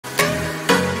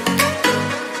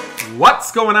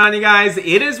What's going on, you guys?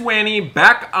 It is Wanny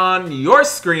back on your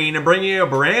screen and bringing you a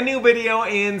brand new video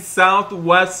in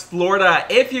Southwest Florida.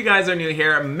 If you guys are new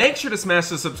here, make sure to smash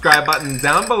the subscribe button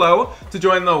down below to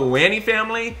join the Wanny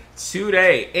family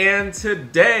today. And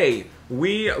today,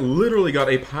 we literally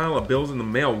got a pile of bills in the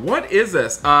mail. What is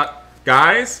this?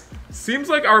 Guys, seems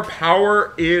like our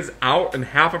power is out in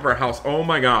half of our house. Oh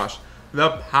my gosh.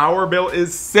 The power bill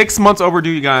is 6 months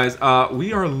overdue, you guys.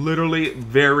 We are literally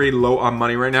very low on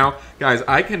money right now. Guys,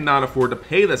 I cannot afford to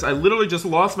pay this. I literally just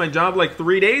lost my job like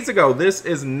 3 days ago. This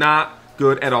is not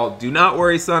good at all. Do not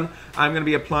worry, son. I'm going to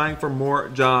be applying for more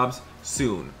jobs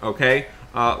soon, okay?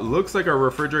 Looks like our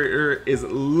refrigerator is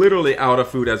literally out of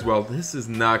food as well. This is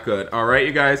not good. All right,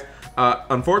 you guys.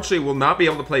 Unfortunately, we'll not be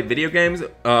able to play video games.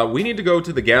 We need to go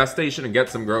to the gas station and get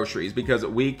some groceries because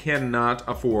we cannot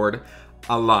afford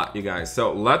a lot, you guys.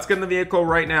 So let's get in the vehicle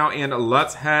right now and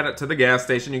let's head to the gas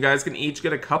station. You guys can each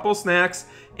get a couple snacks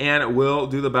and we'll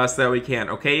do the best that we can.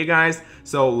 Okay, you guys?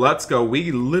 So let's go.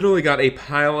 We literally got a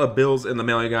pile of bills in the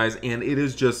mail, you guys, and it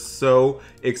is just so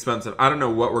expensive. I don't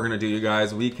know what we're gonna do, you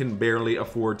guys. We can barely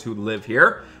afford to live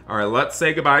here. All right, let's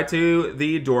say goodbye to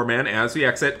the doorman as we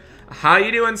exit. How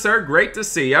you doing, sir? Great to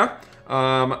see ya.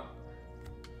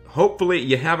 Hopefully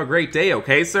you have a great day,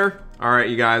 okay, sir? All right,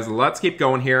 you guys, let's keep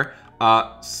going here.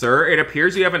 Sir, it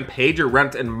appears you haven't paid your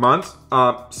rent in months.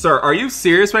 Sir, are you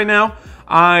serious right now?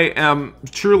 I am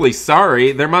truly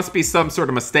sorry. There must be some sort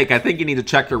of mistake. I think you need to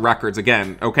check your records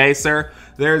again. Okay, sir?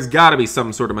 There's gotta be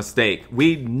some sort of mistake.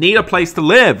 We need a place to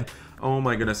live. Oh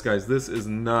my goodness, guys. This is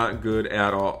not good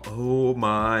at all. Oh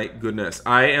my goodness.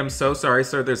 I am so sorry,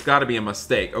 sir. There's gotta be a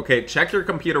mistake. Okay, check your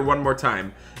computer one more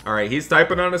time. All right, he's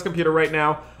typing on his computer right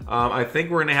now. I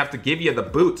think we're gonna have to give you the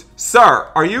boot.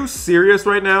 Sir, are you serious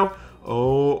right now?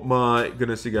 Oh my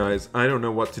goodness, you guys. I don't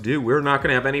know what to do. We're not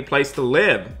gonna have any place to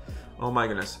live. Oh my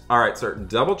goodness. All right, sir,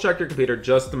 double check your computer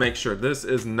just to make sure. This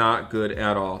is not good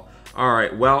at all. All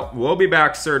right, well, we'll be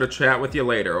back, sir, to chat with you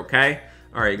later, okay?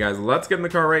 All right, guys, let's get in the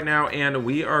car right now and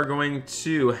we are going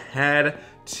to head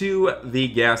to the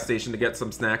gas station to get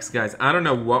some snacks. Guys, I don't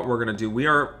know what we're gonna do. We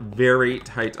are very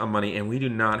tight on money and we do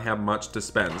not have much to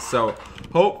spend. So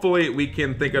hopefully we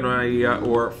can think of an idea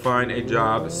or find a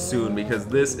job soon because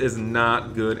this is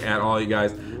not good at all, you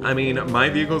guys. I mean, my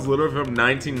vehicle is literally from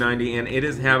 1990 and it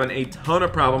is having a ton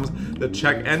of problems. The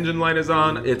check engine light is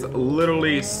on. It's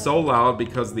literally so loud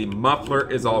because the muffler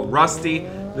is all rusty.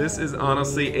 This is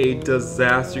honestly a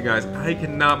disaster, you guys. I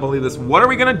cannot believe this. What are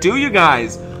we gonna do, you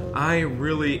guys? I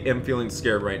really am feeling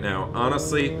scared right now.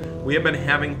 Honestly, we have been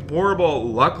having horrible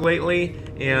luck lately,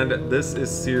 and this is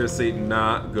seriously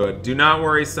not good. Do not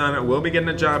worry, son. We'll be getting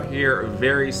a job here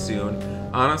very soon.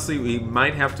 Honestly, we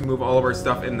might have to move all of our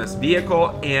stuff in this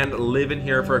vehicle and live in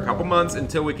here for a couple months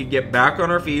until we can get back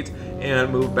on our feet and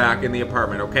move back in the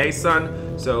apartment. Okay,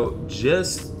 son? So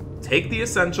just take the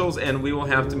essentials and we will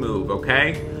have to move,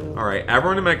 okay? All right,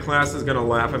 everyone in my class is gonna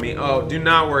laugh at me. Oh, do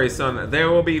not worry, son. They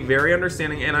will be very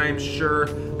understanding and I am sure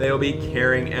they will be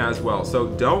caring as well. So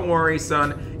don't worry,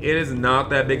 son. It is not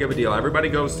that big of a deal. Everybody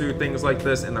goes through things like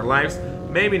this in their lives.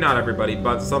 Maybe not everybody,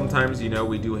 but sometimes, you know,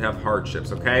 we do have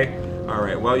hardships, okay? All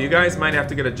right, well, you guys might have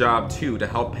to get a job too to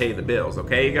help pay the bills,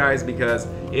 okay, you guys? Because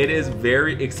it is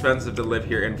very expensive to live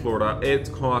here in Florida.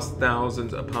 It costs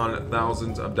thousands upon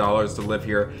thousands of dollars to live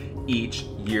here each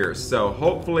year. So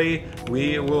hopefully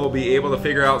we will be able to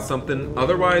figure out something.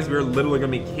 Otherwise, we're literally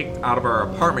gonna be kicked out of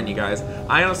our apartment, you guys.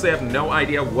 I honestly have no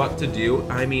idea what to do.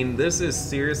 I mean, this is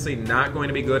seriously not going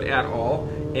to be good at all.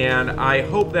 And I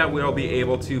hope that we'll be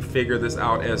able to figure this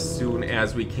out as soon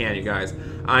as we can, you guys.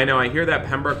 I know I hear that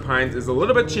Pembroke Pines is a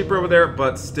little bit cheaper over there,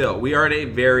 but still, we are at a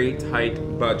very tight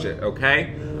budget,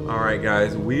 okay? All right,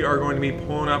 guys, we are going to be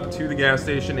pulling up to the gas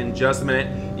station in just a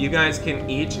minute. You guys can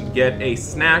each get a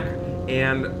snack,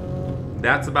 and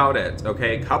that's about it,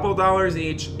 okay? Couple dollars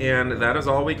each, and that is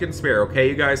all we can spare, okay,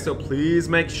 you guys? So please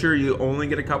make sure you only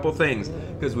get a couple things,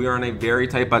 because we are on a very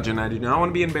tight budget, and I do not want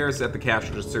to be embarrassed at the cash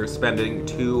register spending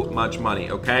too much money,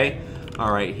 okay?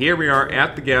 All right, here we are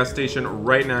at the gas station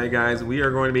right now, you guys. We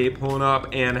are going to be pulling up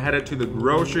and headed to the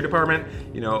grocery department.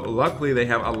 You know, luckily they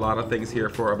have a lot of things here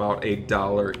for about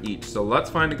 $1 each. So let's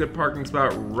find a good parking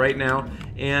spot right now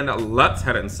and let's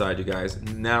head inside, you guys.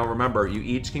 Now remember, you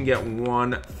each can get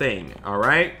one thing, all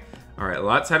right? All right,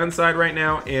 let's head inside right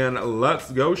now and let's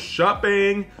go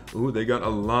shopping. Ooh, they got a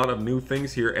lot of new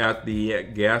things here at the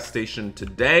gas station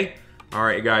today. All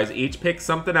right, guys, each pick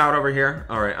something out over here.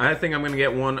 All right, I think I'm gonna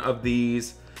get one of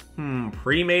these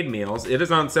pre-made meals. It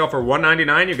is on sale for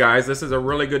 $1.99, you guys. This is a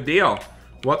really good deal.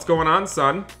 What's going on,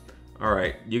 son? All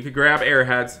right, you could grab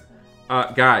Airheads.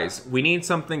 Guys, we need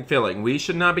something filling. We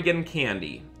should not be getting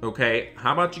candy, okay?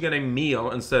 How about you get a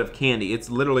meal instead of candy? It's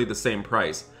literally the same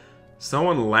price.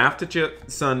 Someone laughed at you.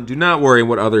 Son, do not worry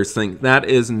what others think. That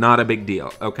is not a big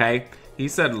deal, okay? He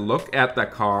said, look at the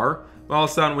car. Well,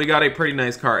 son, we got a pretty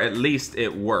nice car. At least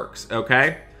it works,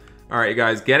 okay? All right, you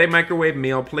guys, get a microwave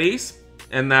meal, please.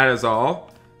 And that is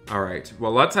all. All right,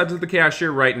 well, let's head to the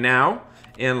cashier right now,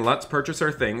 and let's purchase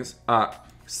our things.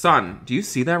 Son, do you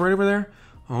see that right over there?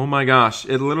 Oh my gosh,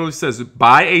 it literally says,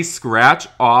 buy a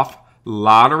scratch-off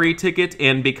lottery ticket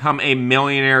and become a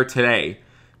millionaire today.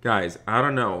 Guys, I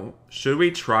don't know. Should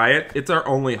we try it? It's our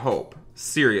only hope.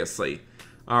 Seriously.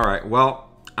 All right, well,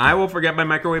 I will forget my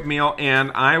microwave meal,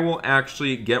 and I will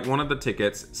actually get one of the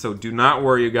tickets, so do not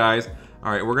worry, you guys.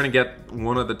 All right, we're going to get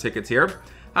one of the tickets here.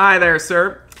 Hi there,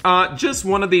 sir. Just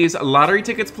one of these lottery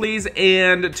tickets, please,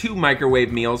 and 2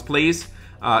 microwave meals, please,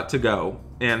 to go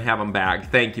and have them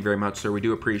bagged. Thank you very much, sir. We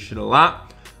do appreciate it a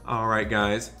lot. All right,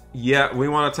 guys. Yeah, we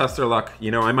want to test our luck.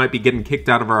 You know, I might be getting kicked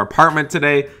out of our apartment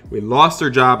today. We lost our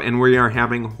job, and we are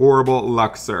having horrible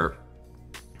luck, sir.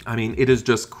 I mean, it is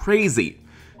just crazy.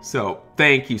 So,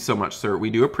 thank you so much, sir.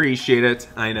 We do appreciate it.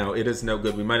 I know, it is no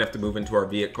good. We might have to move into our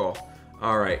vehicle.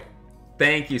 All right.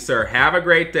 Thank you, sir. Have a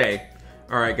great day.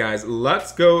 All right, guys,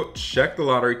 let's go check the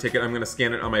lottery ticket. I'm going to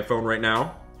scan it on my phone right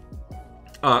now.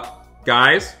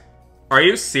 Guys, are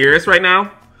you serious right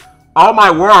now? Oh, my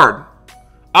word.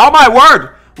 Oh, my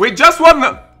word. We just won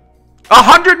the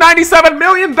 $197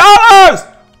 million.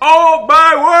 Oh,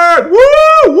 my word.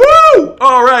 Woo, woo.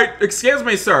 All right. Excuse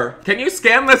me, sir. Can you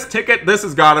scan this ticket? This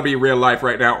has got to be real life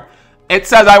right now. It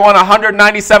says I won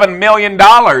 $197 million.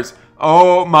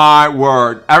 Oh, my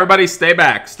word. Everybody stay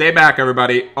back. Stay back,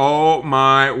 everybody. Oh,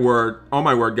 my word. Oh,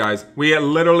 my word, guys. We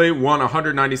literally won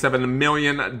 $197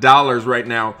 million right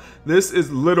now. This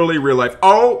is literally real life.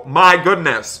 Oh, my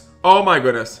goodness. Oh, my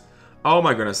goodness. Oh,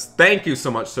 my goodness. Thank you so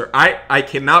much, sir. I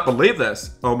cannot believe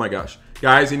this. Oh, my gosh.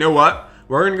 Guys, you know what?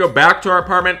 We're going to go back to our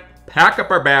apartment, pack up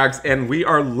our bags, and we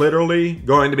are literally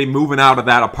going to be moving out of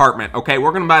that apartment, okay?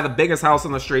 We're going to buy the biggest house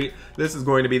on the street. This is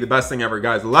going to be the best thing ever,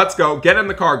 guys. Let's go. Get in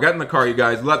the car. Get in the car, you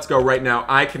guys. Let's go right now.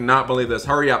 I cannot believe this.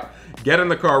 Hurry up. Get in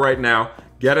the car right now.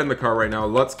 Get in the car right now.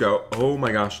 Let's go. Oh,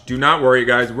 my gosh. Do not worry,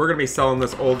 guys. We're going to be selling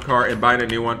this old car and buying a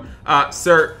new one.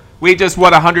 Sir, we just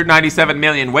won $197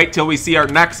 million. Wait till we see our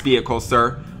next vehicle,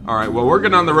 sir. All right, well, we're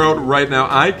getting on the road right now.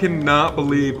 I cannot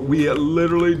believe we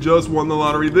literally just won the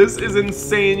lottery. This is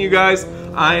insane, you guys.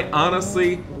 I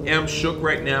honestly am shook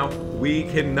right now. We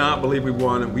cannot believe we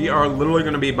won. We are literally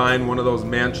going to be buying one of those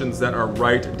mansions that are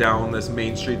right down this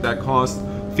main street that cost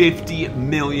 $50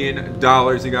 million,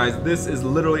 you guys. This is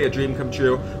literally a dream come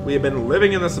true. We have been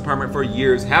living in this apartment for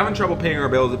years, having trouble paying our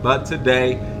bills, but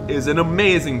today is an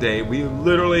amazing day. We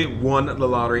literally won the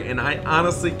lottery, and I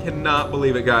honestly cannot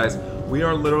believe it, guys. We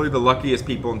are literally the luckiest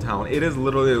people in town. It is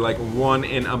literally like 1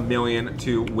 in a million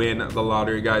to win the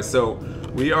lottery, guys. So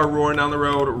we are roaring down the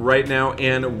road right now,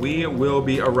 and we will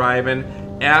be arriving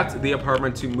at the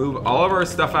apartment to move all of our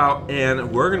stuff out,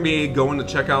 and we're gonna be going to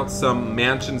check out some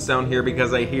mansions down here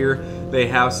because I hear they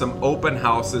have some open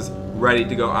houses ready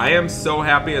to go. I am so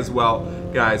happy as well,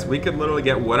 guys. We could literally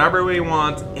get whatever we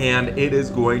want, and it is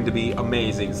going to be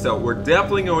amazing. So we're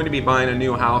definitely going to be buying a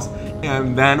new house,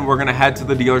 and then we're gonna head to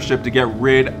the dealership to get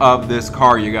rid of this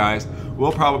car, you guys.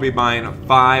 We'll probably be buying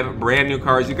 5 brand new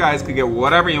cars. You guys can get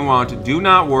whatever you want. Do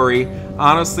not worry.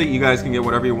 Honestly, you guys can get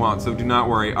whatever you want, so do not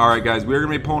worry. All right, guys, we're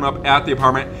going to be pulling up at the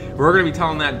apartment. We're going to be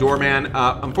telling that doorman,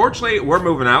 unfortunately, we're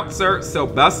moving out, sir, so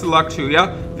best of luck to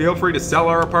you. Feel free to sell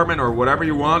our apartment or whatever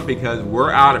you want because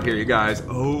we're out of here, you guys.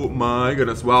 Oh, my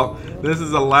goodness. Well, this is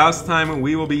the last time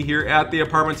we will be here at the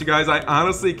apartment, you guys. I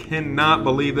honestly cannot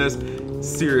believe this.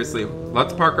 Seriously,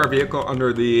 let's park our vehicle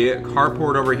under the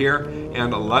carport over here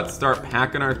and let's start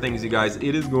packing our things, you guys.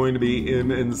 It is going to be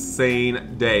an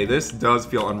insane day. This does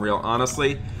feel unreal,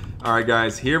 honestly. All right,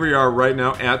 guys, here we are right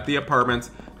now at the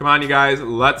apartment. Come on, you guys,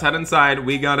 let's head inside.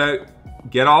 We gotta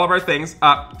get all of our things.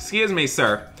 Excuse me,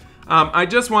 sir. I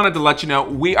just wanted to let you know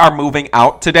we are moving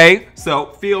out today, so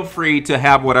feel free to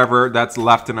have whatever that's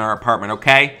left in our apartment,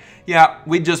 okay? Yeah,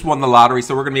 we just won the lottery,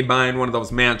 so we're going to be buying one of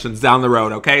those mansions down the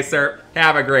road, okay, sir?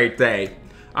 Have a great day.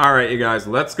 All right, you guys,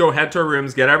 let's go head to our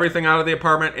rooms, get everything out of the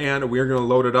apartment, and we're going to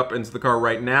load it up into the car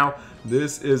right now.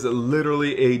 This is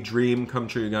literally a dream come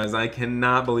true, you guys. I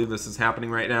cannot believe this is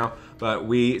happening right now, but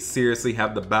we seriously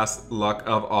have the best luck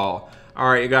of all.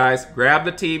 All right, you guys, grab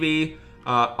the TV.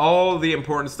 All the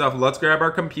important stuff. Let's grab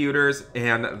our computers,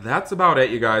 and that's about it,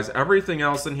 you guys. Everything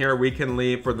else in here we can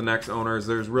leave for the next owners.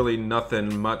 There's really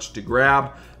nothing much to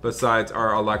grab besides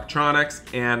our electronics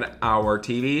and our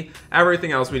TV.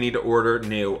 Everything else we need to order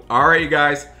new. All right, you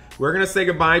guys, we're gonna say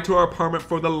goodbye to our apartment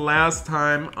for the last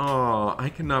time. Oh, I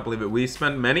cannot believe it. We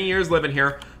spent many years living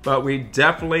here, but we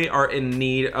definitely are in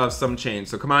need of some change.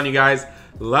 So come on, you guys,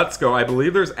 let's go. I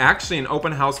believe there's actually an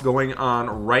open house going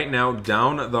on right now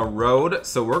down the road.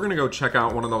 So we're gonna go check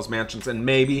out one of those mansions, and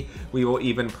maybe we will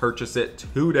even purchase it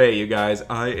today, you guys.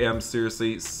 I am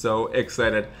seriously so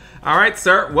excited. All right,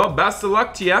 sir. Well, best of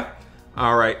luck to you.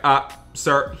 All right,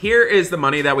 sir, here is the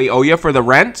money that we owe you for the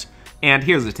rent, and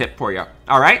here's a tip for you.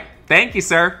 All right, thank you,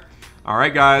 sir. All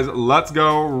right, guys, let's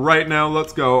go right now.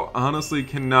 Let's go. Honestly,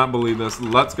 cannot believe this.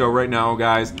 Let's go right now,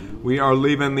 guys. We are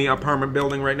leaving the apartment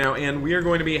building right now, and we are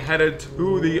going to be headed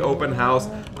to the open house.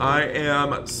 I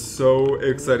am so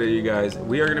excited, you guys.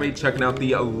 We are going to be checking out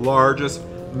the largest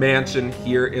mansion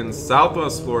here in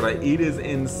Southwest Florida. It is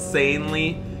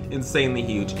insanely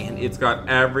huge, and it's got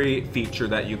every feature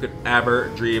that you could ever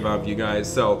dream of, you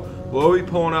guys. So we'll be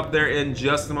pulling up there in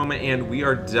just a moment, and we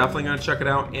are definitely going to check it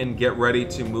out and get ready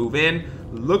to move in.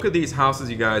 Look at these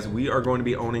houses, you guys. We are going to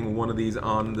be owning one of these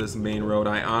on this main road.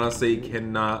 I honestly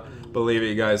cannot believe it,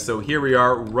 you guys. So here we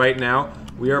are right now.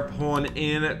 We are pulling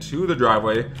in to the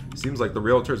driveway. Seems like the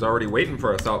realtor's already waiting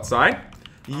for us outside.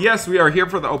 Yes, we are here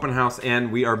for the open house,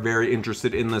 and we are very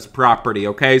interested in this property.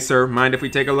 Okay, sir, mind if we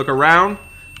take a look around?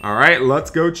 All right,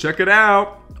 let's go check it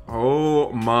out.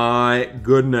 Oh my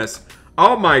goodness.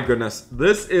 Oh my goodness.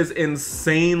 This is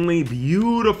insanely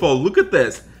beautiful. Look at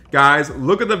this. Guys,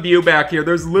 look at the view back here.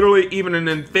 There's literally even an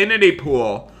infinity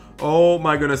pool. Oh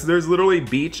my goodness. There's literally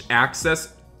beach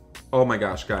access. Oh my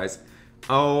gosh, guys.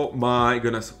 Oh my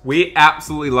goodness. We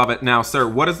absolutely love it. Now, sir,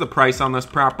 what is the price on this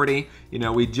property? You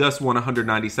know, we just won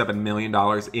 $197 million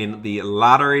in the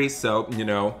lottery. So, you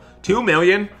know, $2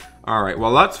 million. All right, well,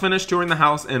 let's finish touring the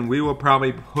house, and we will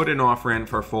probably put an offer in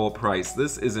for full price.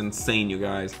 This is insane, you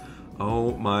guys.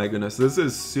 Oh my goodness, this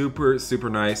is super, super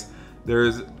nice.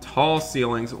 There's tall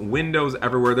ceilings, windows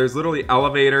everywhere. There's literally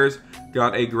elevators.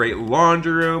 Got a great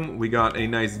laundry room. We got a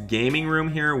nice gaming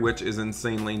room here, which is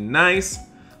insanely nice.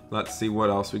 Let's see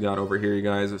what else we got over here, you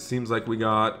guys. It seems like we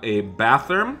got a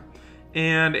bathroom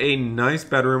and a nice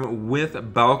bedroom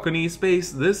with balcony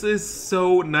space. This is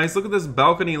so nice. Look at this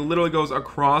balcony. It literally goes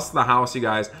across the house, you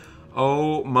guys.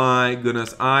 Oh my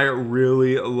goodness. I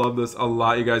really love this a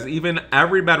lot, you guys. Even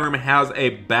every bedroom has a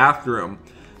bathroom.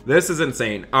 This is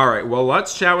insane. All right, well,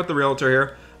 let's chat with the realtor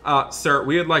here. Sir,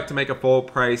 we would like to make a full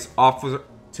price offer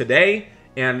today,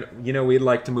 and, you know, we'd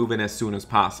like to move in as soon as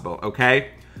possible,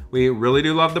 okay? We really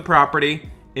do love the property,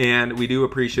 and we do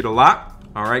appreciate it a lot.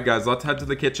 All right, guys, let's head to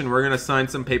the kitchen. We're going to sign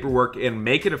some paperwork and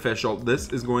make it official.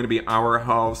 This is going to be our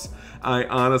house. I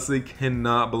honestly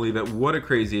cannot believe it. What a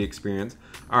crazy experience.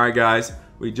 All right, guys,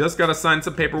 we just got to sign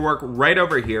some paperwork right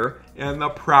over here, and the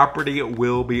property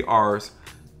will be ours.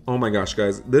 Oh my gosh,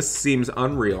 guys, this seems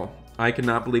unreal. I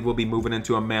cannot believe we'll be moving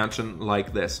into a mansion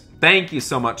like this. Thank you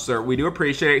so much, sir. We do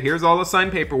appreciate it. Here's all the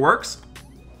signed paperworks.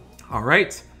 All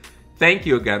right. Thank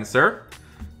you again, sir.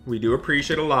 We do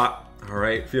appreciate it a lot. All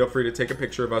right, feel free to take a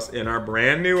picture of us in our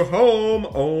brand new home.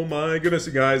 Oh my goodness,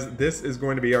 you guys. This is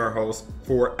going to be our house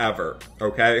forever,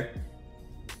 okay?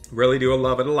 Really do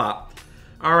love it a lot.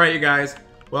 All right, you guys.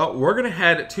 Well, we're going to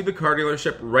head to the car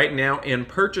dealership right now and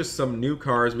purchase some new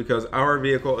cars because our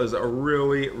vehicle is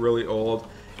really, really old.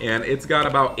 And it's got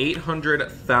about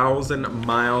 800,000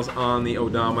 miles on the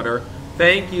odometer.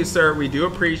 Thank you, sir. We do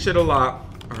appreciate it a lot.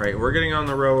 All right, we're getting on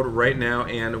the road right now,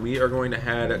 and we are going to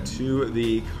head to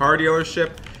the car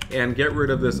dealership and get rid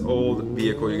of this old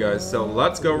vehicle, you guys. So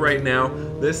let's go right now.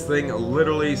 This thing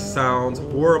literally sounds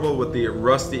horrible with the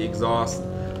rusty exhaust.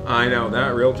 I know,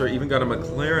 that realtor even got a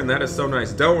McLaren. That is so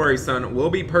nice. Don't worry, son. We'll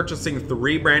be purchasing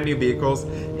 3 brand new vehicles,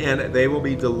 and they will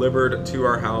be delivered to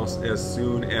our house as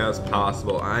soon as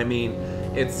possible. I mean,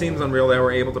 it seems unreal that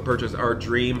we're able to purchase our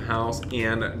dream house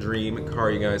and dream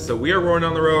car, you guys. So we are rolling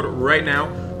on the road right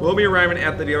now. We'll be arriving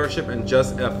at the dealership in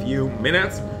just a few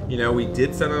minutes. You know, we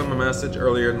did send them a message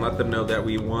earlier and let them know that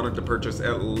we wanted to purchase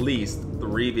at least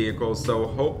 3 vehicles. So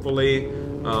hopefully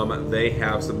they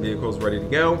have some vehicles ready to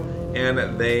go,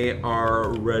 and they are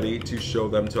ready to show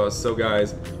them to us. So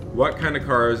guys, what kind of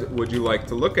cars would you like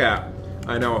to look at?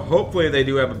 I know, hopefully they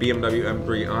do have a BMW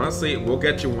M3. Honestly, we'll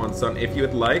get you one, son. If you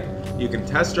would like, you can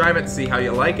test drive it, see how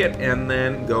you like it, and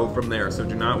then go from there. So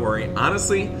do not worry.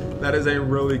 Honestly, that is a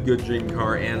really good dream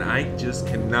car, and I just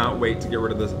cannot wait to get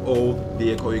rid of this old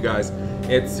vehicle, you guys.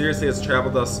 It seriously has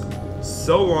traveled us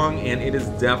so long, and it is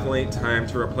definitely time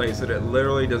to replace it. It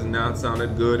literally does not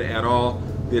sound good at all.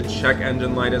 The check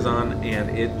engine light is on,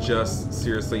 and it just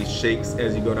seriously shakes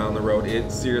as you go down the road.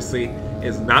 It seriously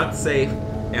is not safe.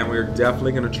 and we're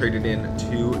definitely going to trade it in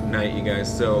tonight, you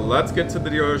guys. So let's get to the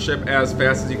dealership as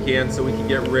fast as you can so we can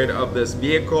get rid of this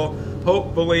vehicle.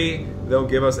 Hopefully they'll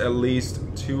give us at least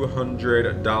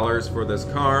 $200 for this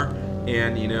car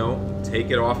and, you know, take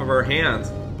it off of our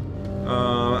hands.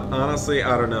 Honestly,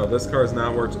 I don't know. This car is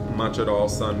not worth much at all,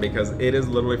 son, because it is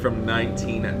literally from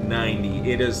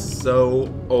 1990. It is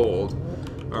so old.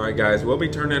 Alright guys, we'll be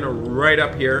turning right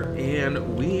up here,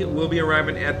 and we will be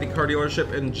arriving at the car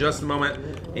dealership in just a moment,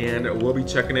 and we'll be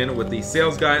checking in with the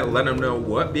sales guy, letting him know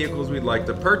what vehicles we'd like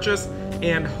to purchase,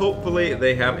 and hopefully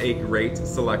they have a great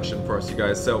selection for us, you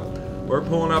guys. So we're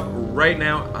pulling up right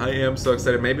now. I am so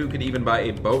excited. Maybe we could even buy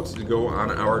a boat to go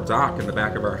on our dock in the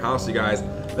back of our house, you guys.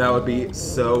 That would be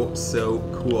so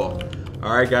cool.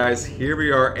 Alright guys, here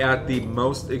we are at the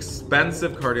most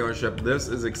expensive car dealership. This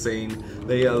is insane.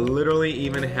 They literally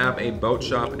even have a boat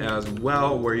shop as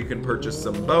well where you can purchase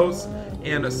some boats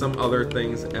and some other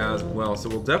things as well. So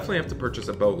we'll definitely have to purchase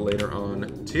a boat later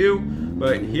on too.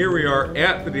 But here we are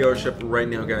at the dealership right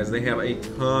now, guys. They have a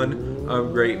ton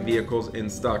of great vehicles in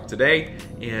stock today,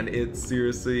 and it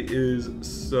seriously is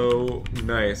so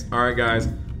nice. Alright guys,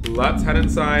 let's head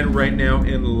inside right now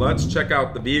and let's check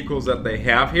out the vehicles that they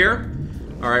have here.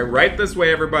 Alright, right this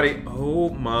way, everybody. Oh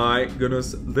my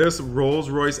goodness, this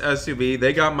Rolls-Royce SUV.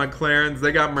 They got McLarens,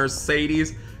 they got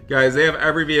Mercedes. Guys, they have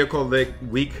every vehicle that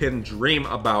we can dream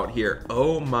about here.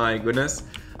 Oh my goodness.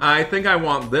 I think I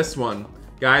want this one.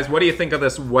 Guys, what do you think of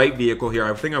this white vehicle here?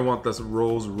 I think I want this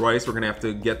Rolls-Royce. We're gonna have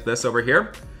to get this over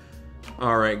here.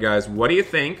 Alright guys, what do you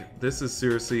think? This is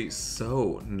seriously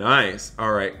so nice.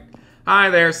 Alright. Hi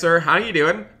there, sir. How you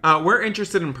doing? We're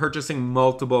interested in purchasing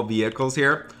multiple vehicles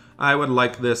here. I would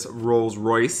like this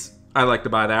Rolls-Royce. I'd like to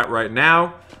buy that right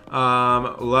now.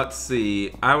 Let's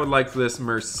see. I would like this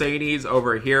Mercedes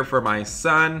over here for my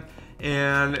son.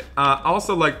 And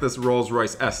also like this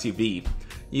Rolls-Royce SUV.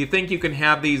 You think you can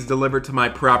have these delivered to my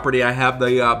property? I have the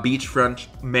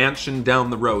beachfront mansion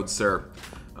down the road, sir.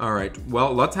 Alright,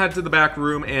 well, let's head to the back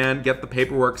room and get the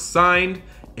paperwork signed.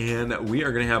 And we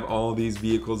are going to have all these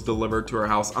vehicles delivered to our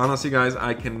house. Honestly, guys,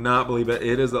 I cannot believe it.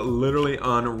 It is literally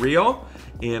unreal.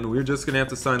 And we're just going to have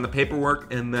to sign the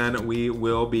paperwork, and then we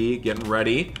will be getting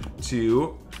ready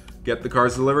to get the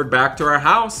cars delivered back to our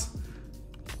house.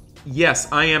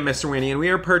 Yes, I am Mr. Wanny, and we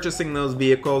are purchasing those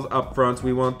vehicles up front.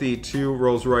 We want the 2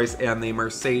 Rolls-Royce and the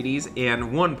Mercedes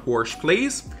and 1 Porsche,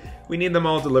 please. We need them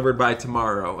all delivered by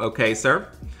tomorrow. Okay, sir?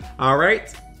 All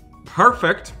right.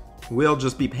 Perfect. We'll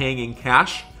just be paying in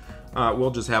cash.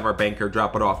 We'll just have our banker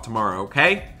drop it off tomorrow,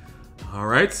 okay? All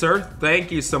right, sir.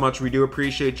 Thank you so much. We do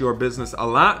appreciate your business a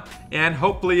lot, and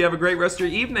hopefully you have a great rest of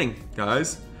your evening,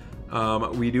 guys.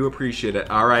 We do appreciate it.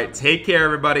 All right, take care,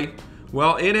 everybody.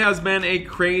 Well, it has been a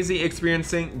crazy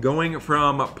experiencing going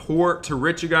from poor to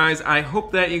rich, you guys. I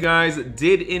hope that you guys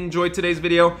did enjoy today's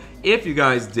video. If you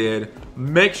guys did,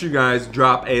 make sure you guys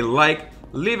drop a like,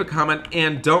 leave a comment,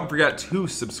 and don't forget to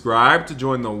subscribe to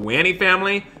join the Wanny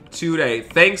family today.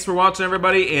 Thanks for watching,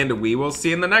 everybody, and we will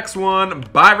see you in the next one.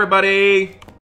 Bye, everybody.